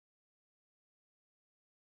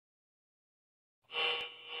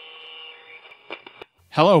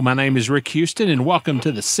Hello, my name is Rick Houston, and welcome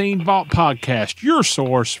to the Scene Vault Podcast, your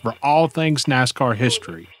source for all things NASCAR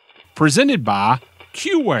history. Presented by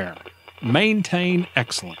QWare. Maintain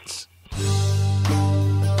excellence.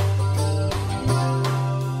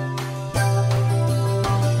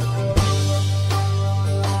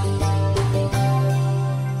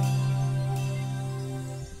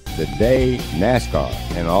 Today, NASCAR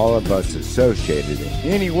and all of us associated in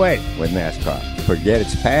any way with NASCAR forget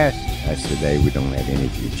its past. That's the day we don't have any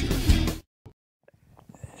future.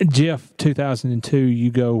 Jeff, 2002, you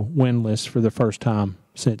go winless for the first time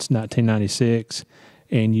since 1996,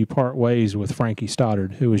 and you part ways with Frankie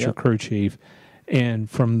Stoddard, who was your crew chief. And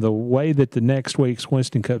from the way that the next week's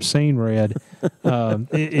Winston Cup scene read,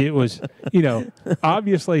 it was,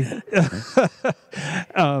 obviously,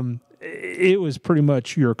 it was pretty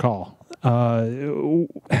much your call.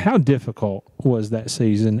 How difficult was that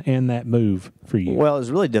season and that move for you? Well, it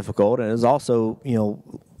was really difficult, and it was also,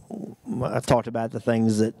 I've talked about the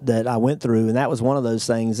things that I went through, and that was one of those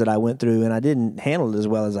things that I went through, and I didn't handle it as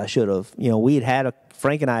well as I should have.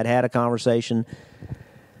 Frank and I had had a conversation,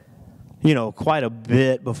 quite a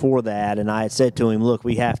bit before that, and I had said to him, look,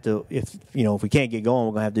 we have to, if we can't get going,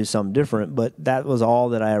 we're going to have to do something different, but that was all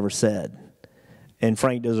that I ever said. And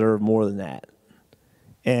Frank deserved more than that.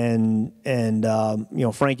 And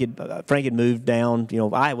Frank had moved down.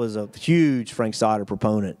 I was a huge Frank Stoddard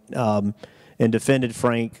proponent, and defended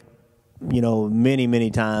Frank,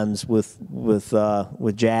 many times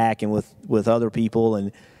with Jack and with other people.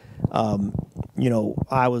 And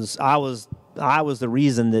I was the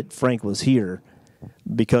reason that Frank was here,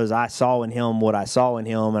 because I saw in him what I saw in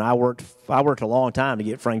him, and I worked a long time to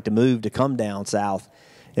get Frank to move to come down south.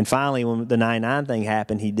 And finally, when the 99 thing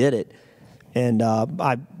happened, he did it. And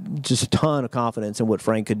I just a ton of confidence in what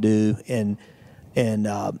Frank could do. And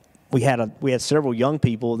we had several young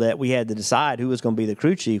people that we had to decide who was going to be the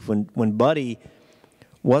crew chief. When Buddy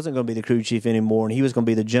wasn't going to be the crew chief anymore, and he was going to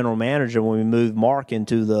be the general manager when we moved Mark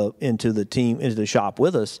into the team, into the shop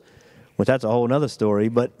with us, which that's a whole other story.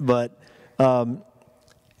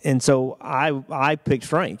 And so I picked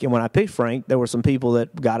Frank. And when I picked Frank, there were some people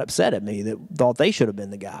that got upset at me that thought they should have been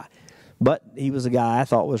the guy. But he was the guy I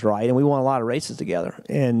thought was right, and we won a lot of races together.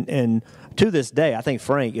 And to this day, I think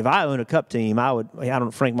Frank, if I owned a Cup team,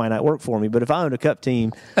 Frank might not work for me, but if I owned a Cup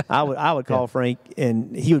team, I would call Frank,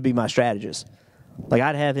 and he would be my strategist. Like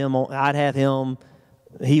I'd have him,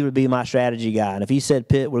 he would be my strategy guy. And if he said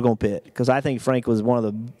pit, we're going to pit. Because I think Frank was one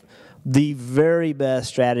of the very best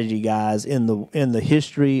strategy guys in the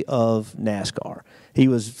history of NASCAR. He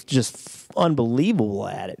was just unbelievable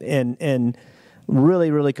at it, and really,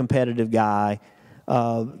 really competitive guy.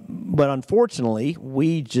 But unfortunately,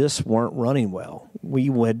 we just weren't running well. We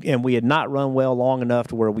had not run well long enough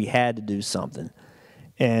to where we had to do something.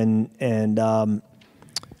 And that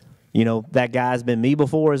guy's been me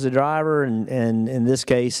before as a driver, and in this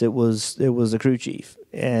case, it was the crew chief.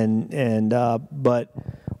 But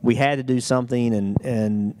we had to do something,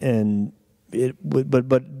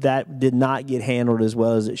 but that did not get handled as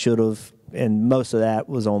well as it should have, and most of that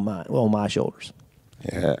was on my shoulders.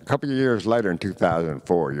 Yeah, a couple of years later, in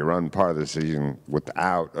 2004, you run part of the season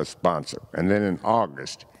without a sponsor, and then in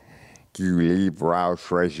August, you leave Roush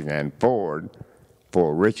Racing and Ford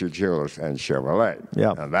for Richard Childress and Chevrolet.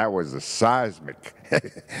 Yeah. Now that was a seismic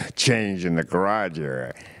change in the garage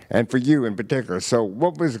area. And for you in particular, so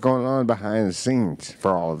what was going on behind the scenes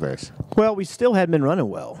for all of this? Well, we still had been running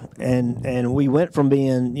well, and we went from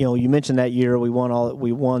being, you mentioned that year we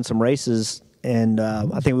won some races, and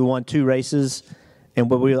I think we won 2 races, I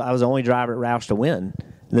was the only driver at Roush to win.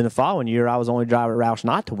 And then the following year, I was the only driver at Roush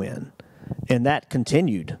not to win, and that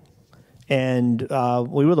continued, and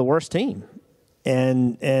we were the worst team,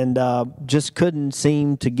 and just couldn't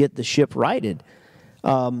seem to get the ship righted.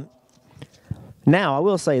 Now, I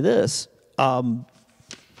will say this.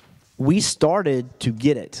 We started to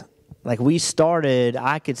get it.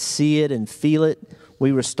 I could see it and feel it.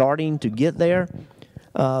 We were starting to get there.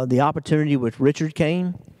 The opportunity with Richard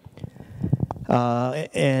came. It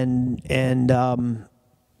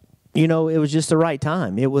was just the right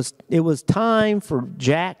time. It was time for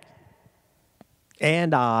Jack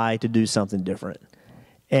and I to do something different.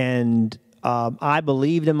 And I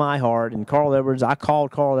believed in my heart, and I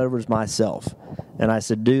called Carl Edwards myself, and I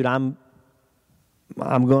said, dude, I'm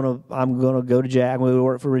gonna go to Jack. I'm gonna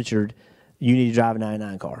work for Richard. You need to drive a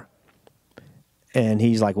 99 car. And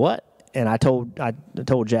he's like, what? And I told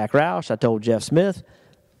Jack Roush, I told Jeff Smith,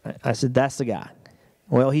 I said, that's the guy.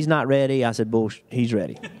 Well, he's not ready. I said, bullshit, he's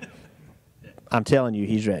ready. I'm telling you,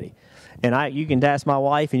 he's ready. And you can ask my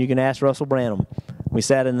wife, and you can ask Russell Branham. We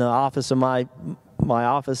sat in the office of my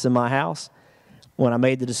office in my house. when I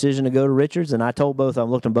made the decision to go to Richards, and I told both of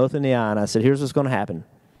them, looked them both in the eye, and I said, here's what's going to happen.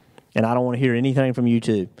 And I don't want to hear anything from you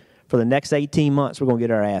two. For the next 18 months, we're going to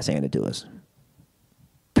get our ass handed to us.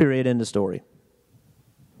 Period, end of story.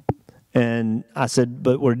 And I said,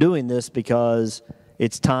 but we're doing this because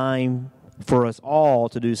it's time for us all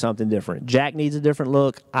to do something different. Jack needs a different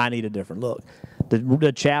look. I need a different look.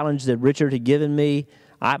 The challenge that Richard had given me,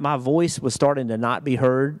 my voice was starting to not be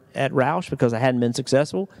heard at Roush because I hadn't been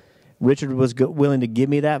successful. Richard was willing to give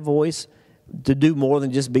me that voice to do more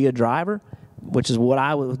than just be a driver, which is what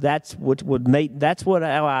I was. That's what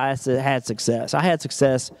I had success. I had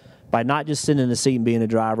success by not just sitting in the seat and being a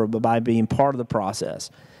driver, but by being part of the process.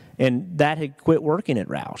 And that had quit working at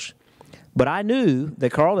Roush. But I knew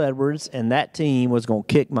that Carl Edwards and that team was going to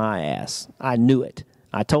kick my ass. I knew it.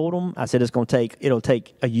 I told them, I said, it'll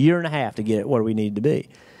take a year and a half to get it where we needed to be.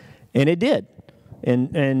 And it did.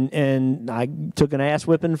 And I took an ass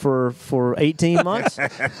whipping for 18 months.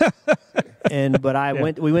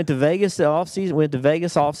 We went to Vegas off season. Went to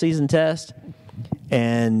Vegas off season test,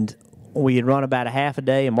 and we had run about a half a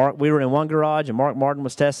day. And we were in one garage, and Mark Martin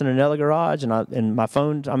was testing in another garage. And my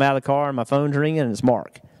phone, I'm out of the car, and my phone's ringing, and it's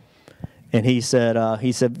Mark. And he said,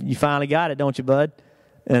 you finally got it, don't you, bud?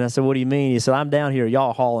 And I said, what do you mean? He said, I'm down here,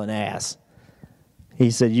 y'all hauling ass.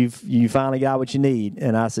 He said, you finally got what you need.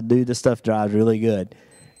 And I said, dude, this stuff drives really good.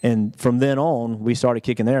 And from then on, we started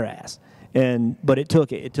kicking their ass. But it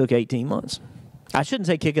took 18 months. I shouldn't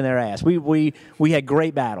say kicking their ass. We had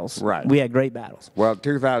great battles. Right. We had great battles. Well,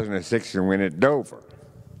 2006 you win at Dover.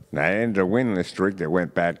 Now, it ended a winless streak that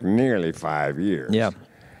went back nearly 5 years. Yeah.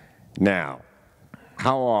 Now,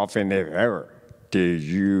 how often, if ever, did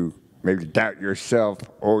you maybe doubt yourself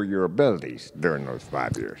or your abilities during those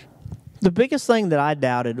 5 years? The biggest thing that I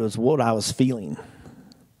doubted was what I was feeling.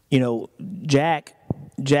 You know, Jack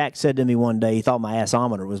said to me one day he thought my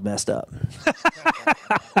assometer was messed up.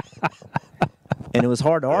 And it was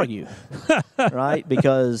hard to argue, right?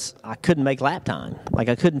 Because I couldn't make lap time. Like,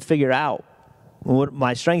 I couldn't figure out what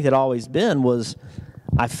my strength had always been was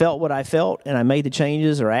I felt what I felt, and I made the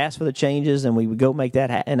changes or asked for the changes, and we would go make that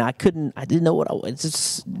happen. And I didn't know it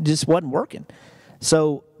just wasn't working.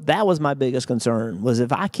 So that was my biggest concern, was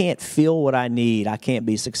if I can't feel what I need, I can't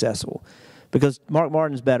be successful. Because Mark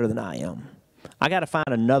Martin's better than I am. I got to find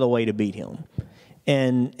another way to beat him.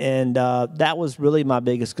 And that was really my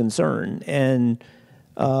biggest concern. And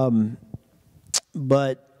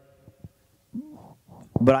but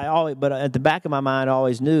at the back of my mind, I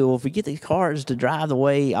always knew, well, if we get these cars to drive the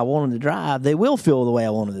way I want them to drive, they will feel the way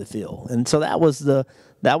I want them to feel. And so that was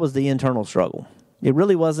the internal struggle. It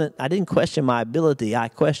really wasn't. I didn't question my ability. I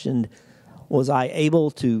questioned, was I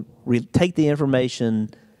able to take the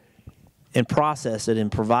information and process it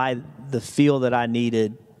and provide the feel that I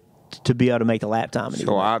needed to be able to make the lap time.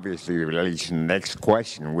 So obviously, it leads to the next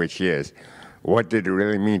question, which is, what did it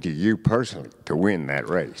really mean to you personally to win that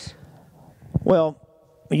race? Well,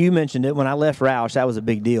 you mentioned it. When I left Roush, that was a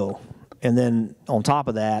big deal. And then on top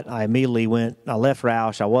of that, I immediately I left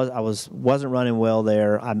Roush. I wasn't running well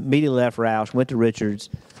there. I immediately left Roush, went to Richards.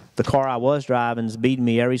 The car I was driving is beating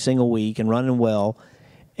me every single week and running well.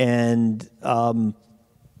 And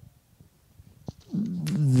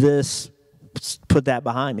this put that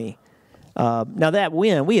behind me. Now that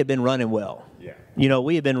win, we had been running well. Yeah. You know,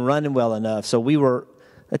 we had been running well enough. So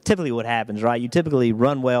that's typically what happens, right? You typically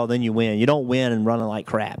run well, then you win. You don't win and running like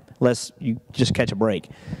crap unless you just catch a break.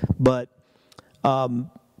 But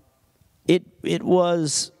it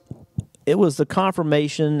was the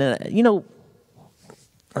confirmation. You know,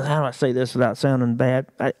 how do I say this without sounding bad?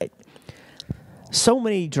 So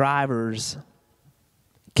many drivers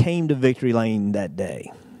came to victory lane that day.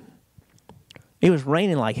 It was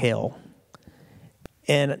raining like hell.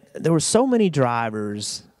 And there were so many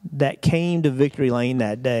drivers that came to victory lane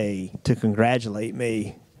that day to congratulate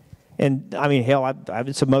me. And I mean, hell,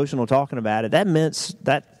 it's emotional talking about it. That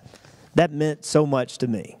meant so much to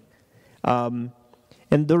me. And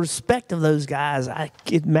the respect of those guys,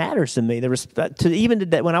 it matters to me. The respect to even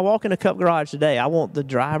today, when I walk in a Cup garage today, I want the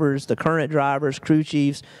drivers, the current drivers, crew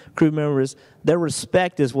chiefs, crew members. Their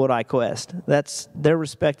respect is what I quest. Their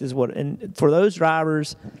respect is what. And for those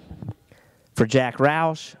drivers, for Jack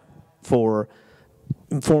Roush, for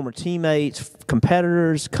former teammates,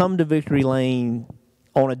 competitors, come to victory lane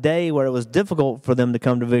on a day where it was difficult for them to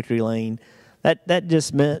come to victory lane. That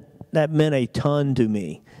just meant a ton to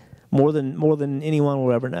me. More than anyone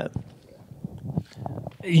will ever know.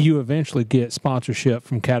 You eventually get sponsorship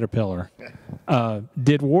from Caterpillar.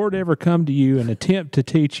 Did Ward ever come to you and attempt to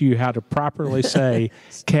teach you how to properly say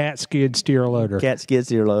cat skid steer loader? Cat skid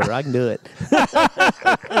steer loader. I can do it.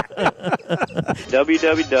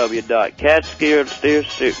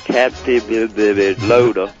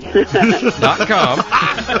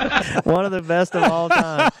 www.catskidsteerloader.com. One of the best of all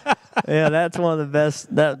time. Yeah, that's one of the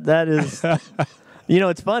best. That is. You know,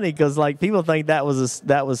 it's funny because like people think that was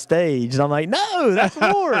staged. I'm like, no, that's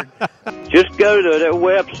Ward. Just go to their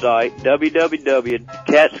website,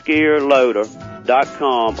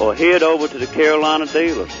 www.catskidsteerloader.com, or head over to the Carolina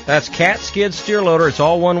dealers. That's cat skid steer loader. It's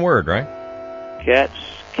all one word, right? Cat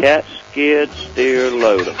skid steer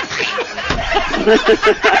loader.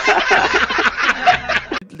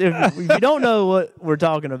 If you don't know what we're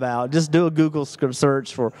talking about, just do a Google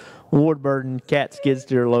search for Ward Burton cat skid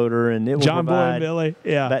steer loader, and it will John Boy provide and Billy.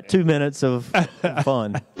 Yeah. about 2 minutes of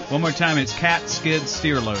fun. One more time, it's cat skid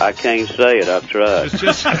steer loader. I can't say it. I've tried.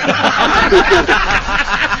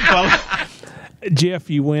 Well, Jeff,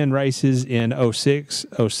 you win races in 06,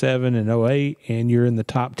 07, and 08, and you're in the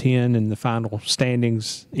top 10 in the final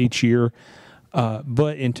standings each year.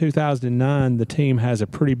 But in 2009, the team has a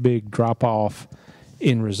pretty big drop-off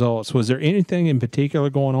in results. Was there anything in particular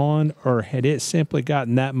going on, or had it simply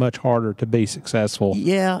gotten that much harder to be successful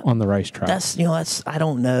on the racetrack? That's I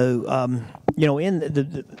don't know.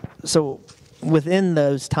 So within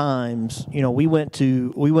those times, we went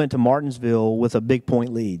to Martinsville with a big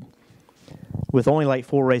point lead, with only like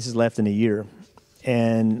 4 races left in a year.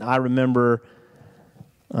 And I remember,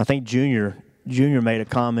 I think Junior made a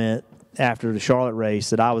comment after the Charlotte race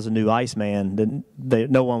that I was a new Iceman,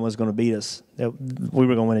 that no one was going to beat us, that we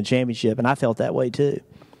were going to win a championship, and I felt that way too.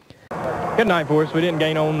 Good night for us. We didn't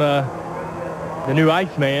gain on the new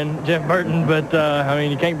Iceman, Jeff Burton, but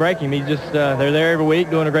you can't break him. He's just they're there every week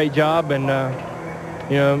doing a great job, and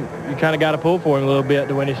you kind of got to pull for him a little bit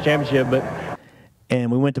to win his championship.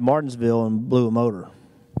 And we went to Martinsville and blew a motor.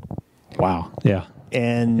 Wow. Yeah.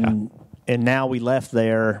 And now we left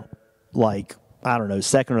there like, I don't know,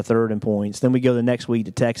 second or third in points. Then we go the next week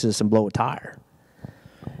to Texas and blow a tire.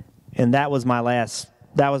 And that was my last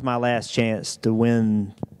chance to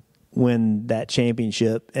win that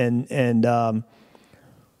championship. And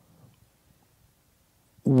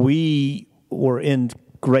we were in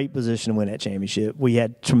great position to win that championship. We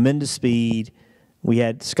had tremendous speed. We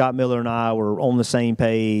had Scott Miller and I were on the same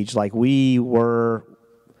page. Like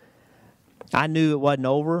I knew it wasn't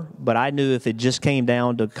over, but I knew if it just came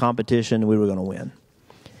down to competition, we were going to win.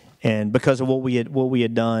 And because of what we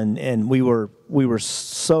had done, and we were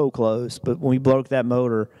so close, but when we broke that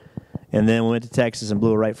motor, and then went to Texas and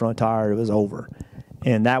blew a right front tire, it was over.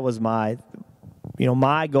 And that was my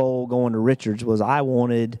goal going to Richards was I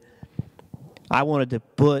wanted to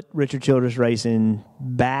put Richard Childress Racing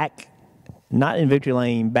back, not in victory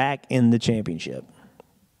lane, back in the championship.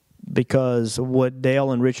 Because what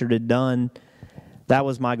Dale and Richard had done, that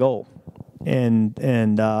was my goal, and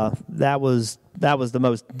that was the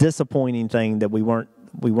most disappointing thing, that we weren't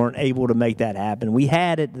able to make that happen. We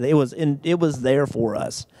had it; it was there for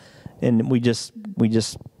us, and we just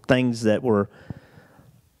things that were.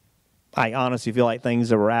 I honestly feel like things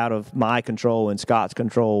that were out of my control and Scott's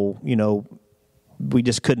control. We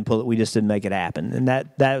just couldn't pull it. We just didn't make it happen, and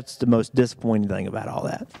that's the most disappointing thing about all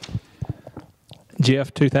that.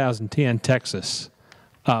 Jeff, 2010, Texas.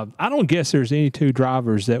 I don't guess there's any 2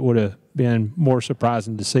 drivers that would have been more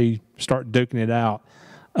surprising to see start duking it out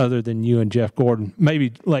other than you and Jeff Gordon.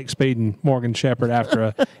 Maybe Lake Speed and Morgan Shepherd after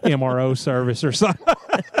a MRO service or something.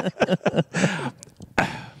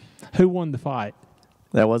 Who won the fight?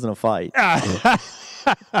 That wasn't a fight.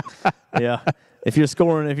 Yeah. If you're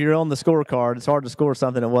on the scorecard, it's hard to score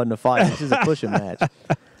something that wasn't a fight. This is a pushing match.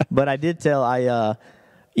 But I did tell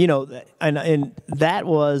and that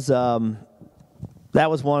was one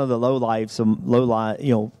of the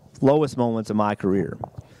lowest moments of my career.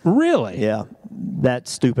 Really? Yeah, that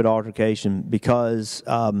stupid altercation, because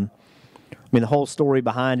the whole story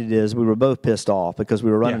behind it is we were both pissed off because we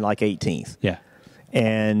were running like 18th. Yeah,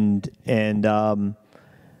 and I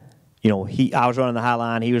was running the high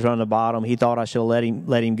line, he was running the bottom. He thought I should have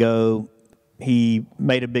let him go. He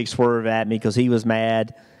made a big swerve at me because he was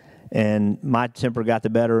mad. And my temper got the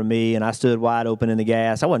better of me, and I stood wide open in the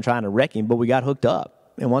gas. I wasn't trying to wreck him, but we got hooked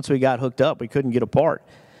up. And once we got hooked up, we couldn't get apart.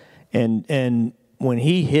 And when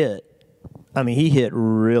he hit, he hit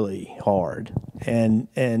really hard. And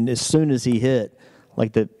as soon as he hit,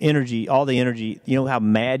 like all the energy, how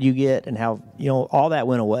mad you get and how, all that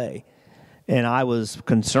went away. And I was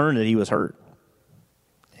concerned that he was hurt.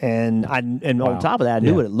 And on top of that, I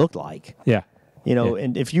knew what it looked like. Yeah.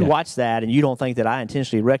 And if you watch that and you don't think that I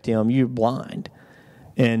intentionally wrecked him, you're blind.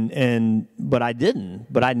 But I didn't.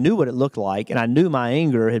 But I knew what it looked like, and I knew my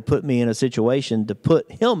anger had put me in a situation to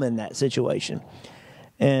put him in that situation.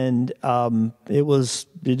 And it was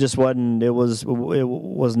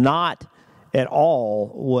not at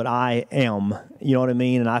all what I am. You know what I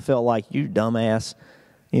mean? And I felt like, you dumbass,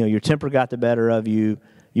 your temper got the better of you.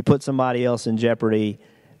 You put somebody else in jeopardy,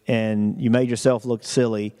 and you made yourself look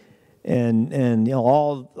silly. And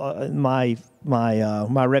all my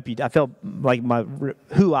reputation, I felt like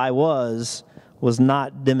who I was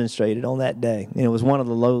not demonstrated on that day, and it was one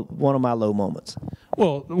of my low moments.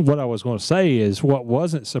 Well, what I was going to say is what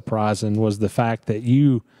wasn't surprising was the fact that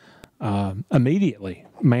you immediately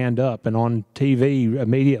manned up, and on TV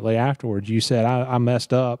immediately afterwards you said, I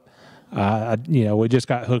messed up. We just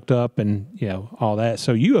got hooked up, and all that.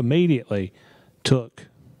 So you immediately took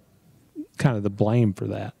kind of the blame for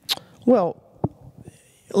that. Well,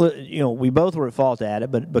 we both were at fault at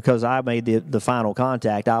it, but because I made the final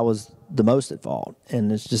contact, I was the most at fault,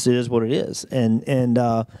 and it is what it is.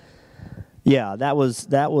 Yeah, that was.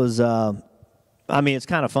 I mean, it's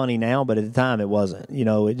kind of funny now, but at the time it wasn't.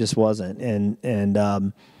 It just wasn't. And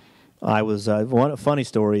I was. One funny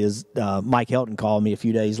story is Mike Helton called me a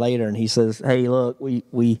few days later, and he says, "Hey, look,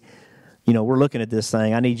 we're looking at this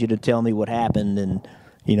thing. I need you to tell me what happened, and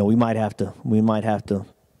we might have to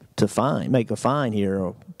make a fine here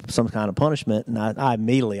or some kind of punishment." And I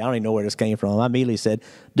immediately, I don't even know where this came from, I immediately said,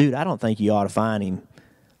 "Dude, I don't think you ought to fine him.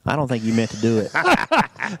 I don't think you meant to do it."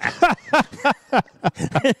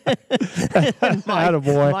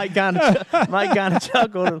 Mike kind of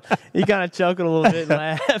chuckled. He kind of chuckled a little bit and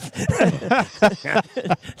laughed.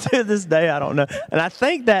 To this day, I don't know. And I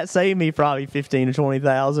think that saved me probably $15,000 or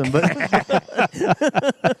 $20,000. But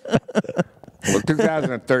well,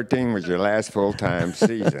 2013 was your last full-time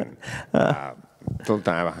season,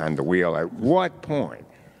 full-time behind the wheel. At what point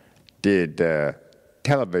did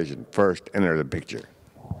television first enter the picture?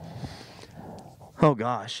 Oh,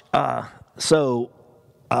 gosh. So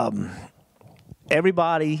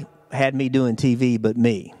everybody had me doing TV but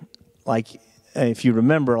me. Like, if you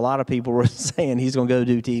remember, a lot of people were saying he's going to go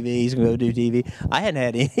do TV, he's going to go do TV. I hadn't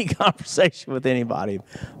had any conversation with anybody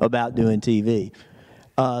about doing TV.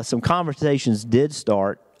 Some conversations did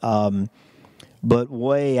start, but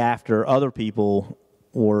way after other people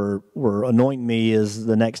were anointing me as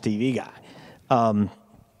the next TV guy.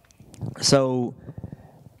 So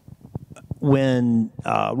when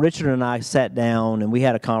Richard and I sat down and we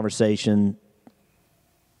had a conversation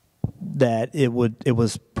that it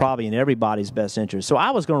was probably in everybody's best interest. So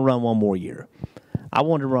I was going to run one more year. I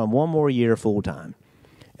wanted to run one more year full time,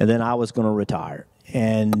 and then I was going to retire.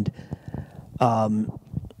 And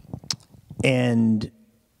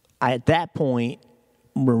at that point,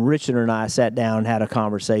 when Richard and I sat down and had a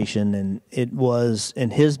conversation, and it was in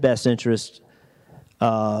his best interest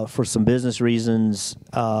for some business reasons,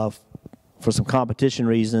 for some competition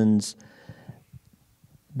reasons,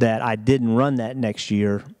 that I didn't run that next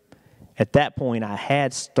year. At that point, I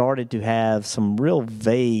had started to have some real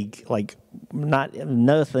vague, like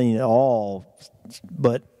nothing at all,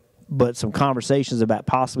 but some conversations about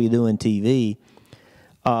possibly doing TV.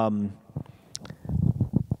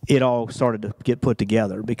 It all started to get put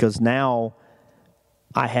together because now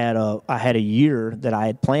I had a year that I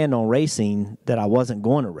had planned on racing that I wasn't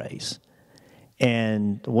going to race,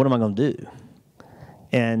 and what am I going to do?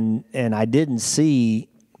 And I didn't see,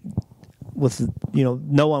 with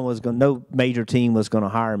no major team was going to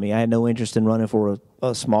hire me. I had no interest in running for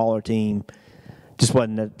a smaller team, just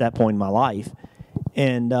wasn't at that point in my life,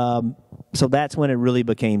 and so that's when it really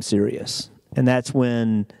became serious, and that's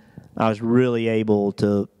when I was really able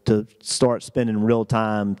to start spending real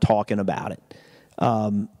time talking about it.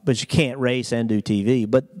 But you can't race and do TV.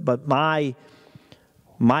 But my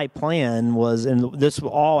plan was, and this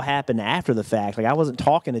all happened after the fact. Like, I wasn't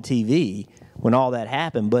talking to TV when all that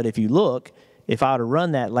happened. But if you look, if I would have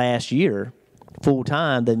run that last year full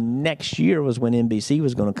time, the next year was when NBC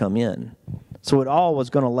was going to come in. So it all was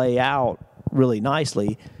going to lay out really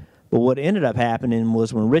nicely. But what ended up happening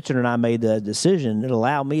was when Richard and I made the decision, it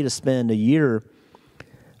allowed me to spend a year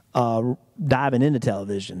diving into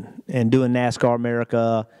television and doing NASCAR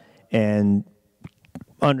America and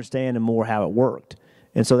understanding more how it worked.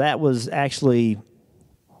 And so that was actually,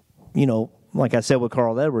 like I said with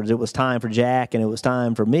Carl Edwards, it was time for Jack and it was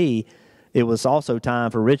time for me. It was also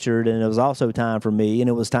time for Richard and it was also time for me and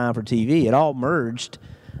it was time for TV. It all merged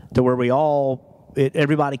to where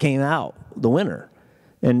everybody came out the winner.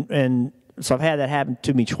 And so I've had that happen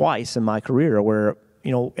to me twice in my career where,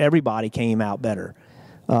 everybody came out better.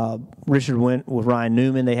 Richard went with Ryan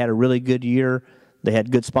Newman. They had a really good year. They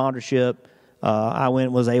had good sponsorship. I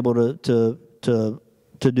was able to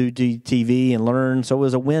to do TV and learn. So it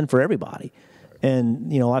was a win for everybody.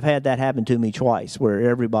 And, I've had that happen to me twice where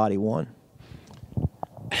everybody won.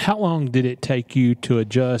 How long did it take you to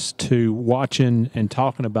adjust to watching and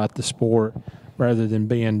talking about the sport rather than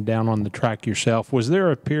being down on the track yourself? Was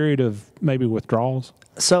there a period of maybe withdrawals?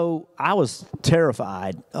 So I was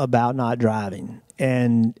terrified about not driving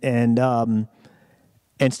and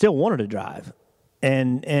still wanted to drive.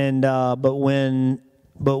 But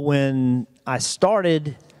when I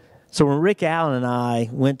started, so when Rick Allen and I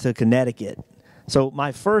went to Connecticut, so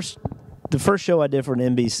the first show I did for an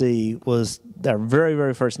NBC was their very,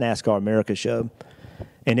 very first NASCAR America show,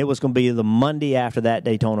 and it was going to be the Monday after that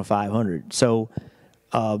Daytona 500. So,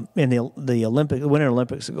 in the Winter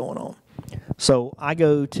Olympics are going on. So I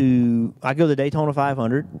go to the Daytona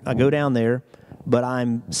 500. I go down there, but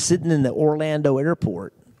I'm sitting in the Orlando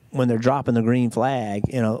airport when they're dropping the green flag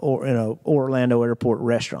in a Orlando airport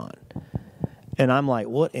restaurant. And I'm like,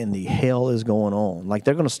 what in the hell is going on? Like,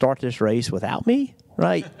 they're going to start this race without me,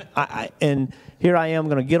 right? And here I am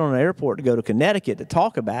going to get on an airport to go to Connecticut to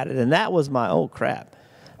talk about it, and that was my, oh, crap.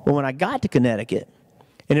 But when I got to Connecticut,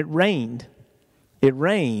 and it rained,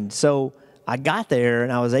 so I got there,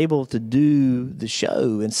 and I was able to do the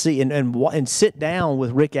show and see and sit down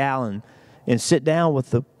with Rick Allen and sit down with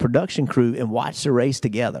the production crew and watch the race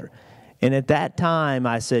together. And at that time,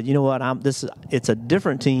 I said, you know what, it's a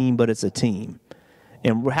different team, but it's a team.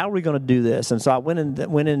 And how are we going to do this? And so I went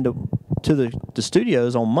into the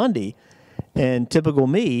studios on Monday, and typical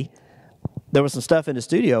me, there was some stuff in the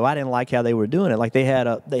studio I didn't like how they were doing it. Like they had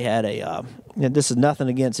a and this is nothing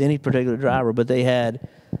against any particular driver, but they had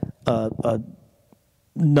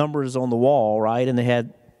numbers on the wall, right? And they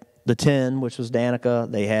had the 10, which was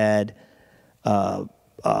Danica. They had the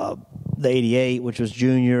 88, which was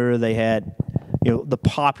Junior. They had, the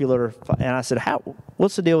popular. And I said,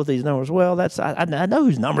 what's the deal with these numbers? Well, I know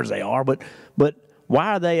whose numbers they are, but why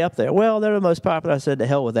are they up there? Well, they're the most popular. I said, to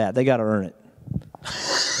hell with that. They got to earn it.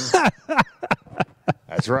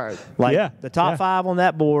 That's right. The top 5 on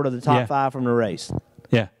that board are the top 5 from the race.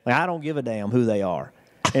 Yeah. Like, I don't give a damn who they are.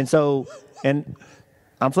 And so, and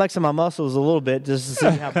I'm flexing my muscles a little bit just to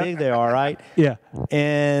see how big they are, right? Yeah.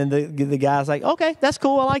 And the guy's like, okay, that's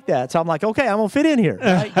cool. I like that. So I'm like, okay, I'm gonna fit in here,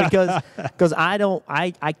 right? Because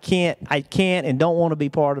I can't and don't want to be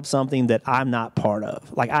part of something that I'm not part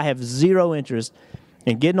of. Like, I have zero interest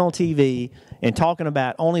in getting on TV and talking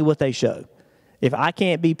about only what they show. If I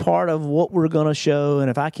can't be part of what we're gonna show, and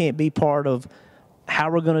if I can't be part of how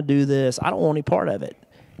we're gonna do this, I don't want any part of it,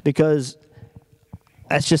 because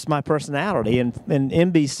that's just my personality. And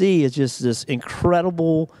NBC is just this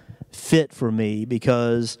incredible fit for me,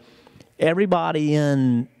 because everybody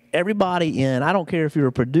in, I don't care if you're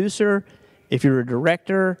a producer, if you're a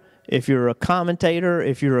director, if you're a commentator,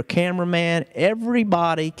 if you're a cameraman,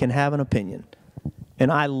 everybody can have an opinion.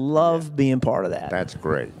 And I love being part of that. That's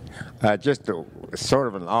great. Just sort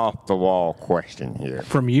of an off-the-wall question here.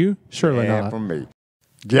 From you? Surely not. Yeah, from me.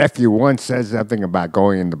 Jeff, you once said something about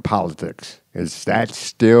going into politics. Is that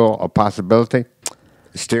still a possibility?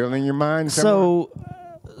 Still in your mind somewhere?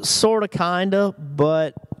 So, sort of, kind of,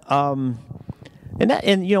 but and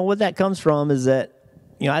what that comes from is that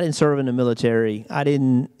I didn't serve in the military. I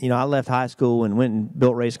didn't I left high school and went and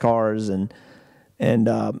built race cars, and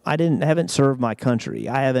I haven't served my country.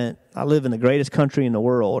 I live in the greatest country in the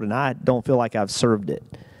world, and I don't feel like I've served it.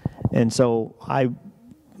 And so I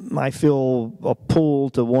feel a pull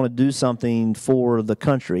to want to do something for the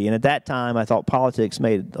country. And at that time, I thought politics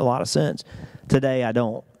made a lot of sense. Today, I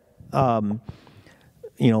don't.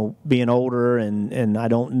 Being older, and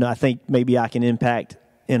I think maybe I can impact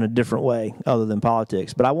in a different way other than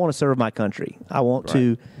politics. But I want to serve my country. I want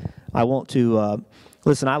to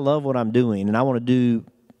listen, I love what I'm doing, and I want to do,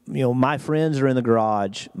 my friends are in the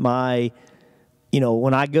garage. When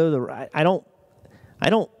I go I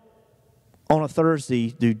don't on a Thursday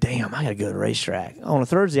damn, I got to go to the racetrack. On a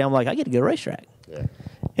Thursday, I'm like, I get to go to the racetrack. Yeah.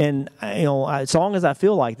 And, as long as I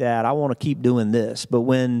feel like that, I want to keep doing this. But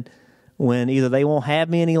when either they won't have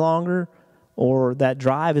me any longer or that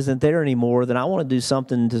drive isn't there anymore, then I want to do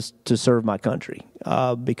something to serve my country,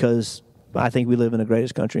 because I think we live in the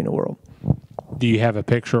greatest country in the world. Do you have a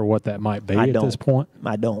picture of what that might be at this point?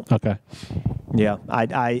 I don't. Okay. Yeah,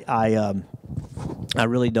 I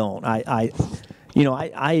really don't.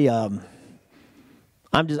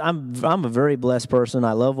 I'm a very blessed person.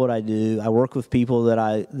 I love what I do. I work with people that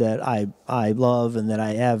I love and that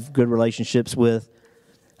I have good relationships with.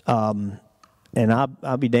 And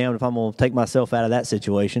I'll be damned if I'm going to take myself out of that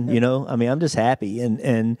situation. I'm just happy,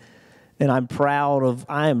 and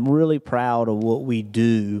I am really proud of what we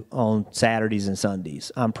do on Saturdays and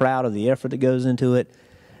Sundays. I'm proud of the effort that goes into it.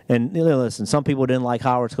 And listen, some people didn't like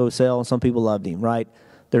Howard Cosell, and some people loved him, right?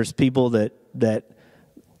 There's people that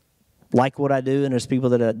like what I do, and there's people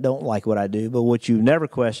that don't like what I do. But what you never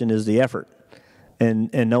question is the effort.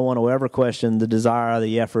 And no one will ever question the desire,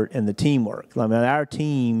 the effort, and the teamwork. I mean, our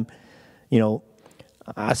team,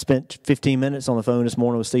 I spent 15 minutes on the phone this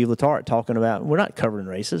morning with Steve Letarte talking about, we're not covering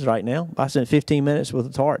races right now. I spent 15 minutes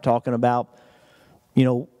with Letarte talking about,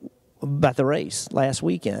 about the race last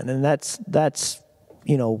weekend. And that's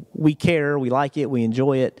we care, we like it, we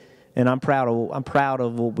enjoy it, and I'm proud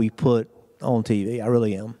of what we put on TV. I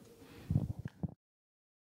really am.